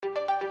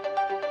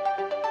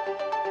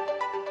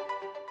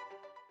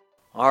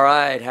All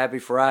right, happy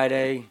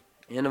Friday.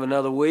 End of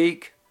another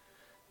week.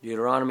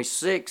 Deuteronomy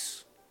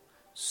 6,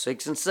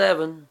 6 and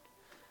 7.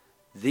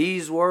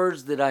 These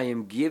words that I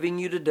am giving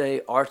you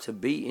today are to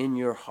be in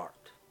your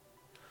heart.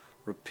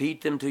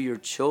 Repeat them to your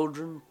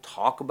children.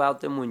 Talk about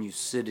them when you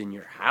sit in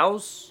your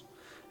house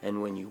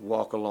and when you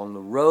walk along the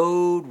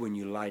road, when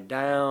you lie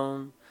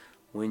down,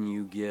 when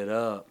you get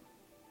up.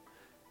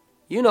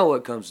 You know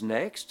what comes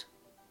next.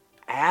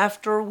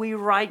 After we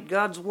write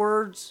God's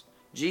words,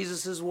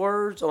 Jesus'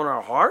 words on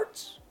our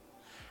hearts,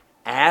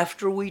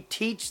 after we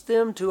teach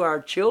them to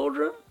our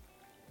children,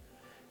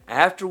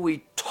 after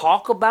we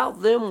talk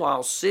about them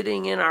while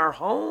sitting in our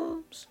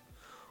homes,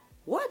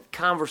 what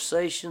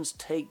conversations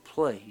take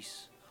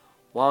place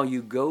while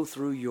you go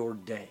through your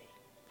day?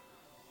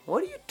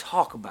 What do you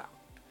talk about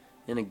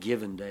in a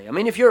given day? I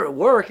mean, if you're at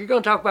work, you're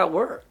going to talk about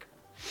work.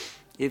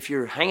 If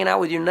you're hanging out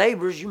with your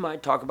neighbors, you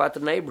might talk about the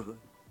neighborhood.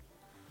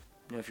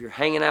 If you're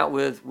hanging out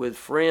with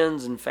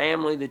friends and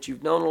family that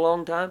you've known a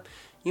long time,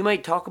 you may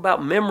talk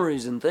about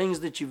memories and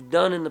things that you've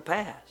done in the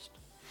past.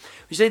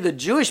 You see, the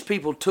Jewish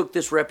people took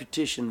this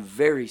repetition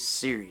very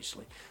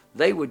seriously.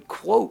 They would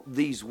quote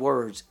these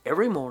words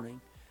every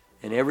morning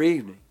and every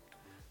evening.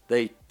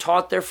 They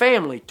taught their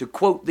family to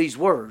quote these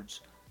words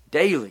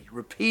daily,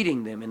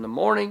 repeating them in the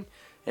morning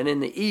and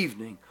in the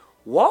evening.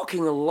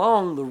 Walking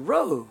along the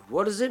road,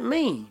 what does it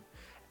mean?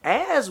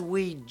 As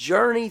we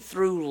journey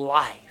through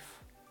life,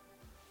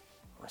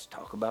 let's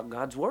talk about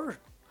God's Word.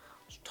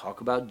 Let's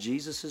talk about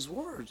Jesus'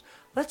 words.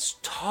 Let's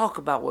talk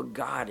about what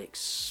God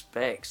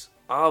expects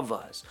of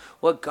us,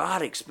 what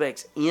God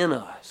expects in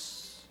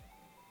us.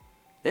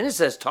 Then it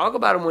says, talk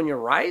about them when you're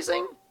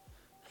rising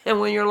and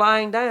when you're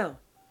lying down.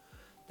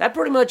 That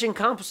pretty much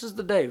encompasses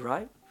the day,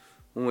 right?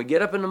 When we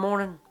get up in the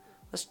morning,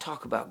 let's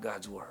talk about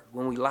God's Word.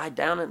 When we lie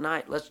down at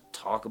night, let's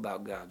talk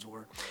about God's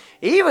Word.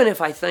 Even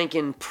if I think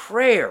in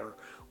prayer,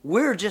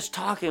 we're just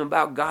talking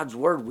about God's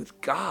Word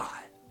with God.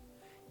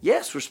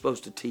 Yes, we're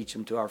supposed to teach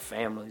them to our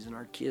families and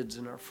our kids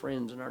and our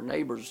friends and our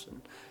neighbors and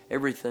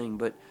everything,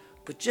 but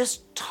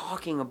just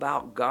talking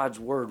about God's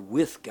Word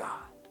with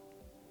God.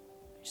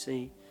 You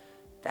see,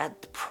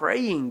 that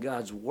praying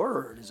God's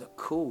Word is a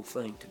cool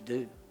thing to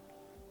do.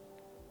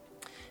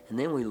 And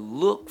then we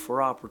look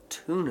for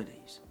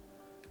opportunities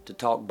to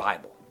talk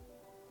Bible,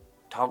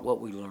 talk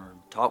what we learn,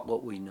 talk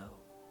what we know.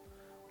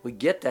 We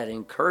get that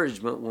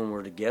encouragement when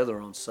we're together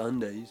on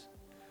Sundays.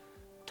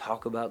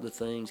 Talk about the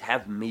things,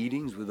 have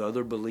meetings with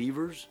other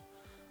believers,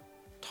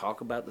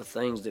 talk about the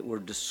things that we're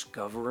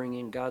discovering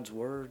in God's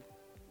Word.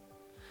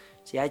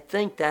 See, I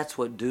think that's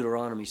what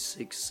Deuteronomy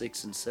 6,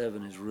 6 and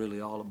 7 is really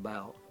all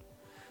about.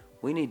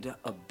 We need to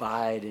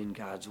abide in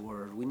God's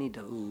Word. We need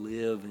to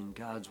live in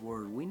God's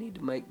Word. We need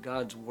to make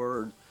God's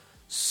Word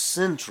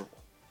central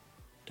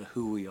to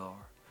who we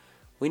are.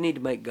 We need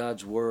to make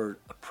God's Word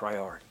a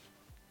priority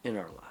in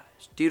our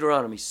lives.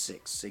 Deuteronomy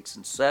 6, 6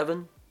 and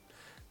 7.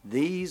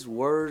 These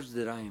words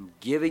that I am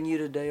giving you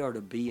today are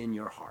to be in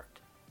your heart.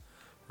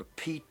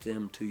 Repeat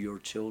them to your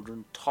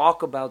children.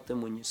 Talk about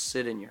them when you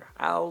sit in your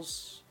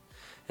house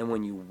and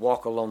when you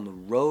walk along the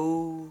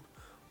road,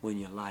 when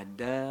you lie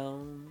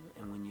down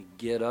and when you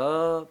get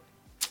up.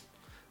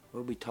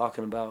 We'll be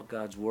talking about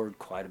God's Word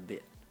quite a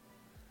bit.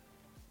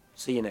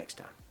 See you next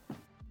time.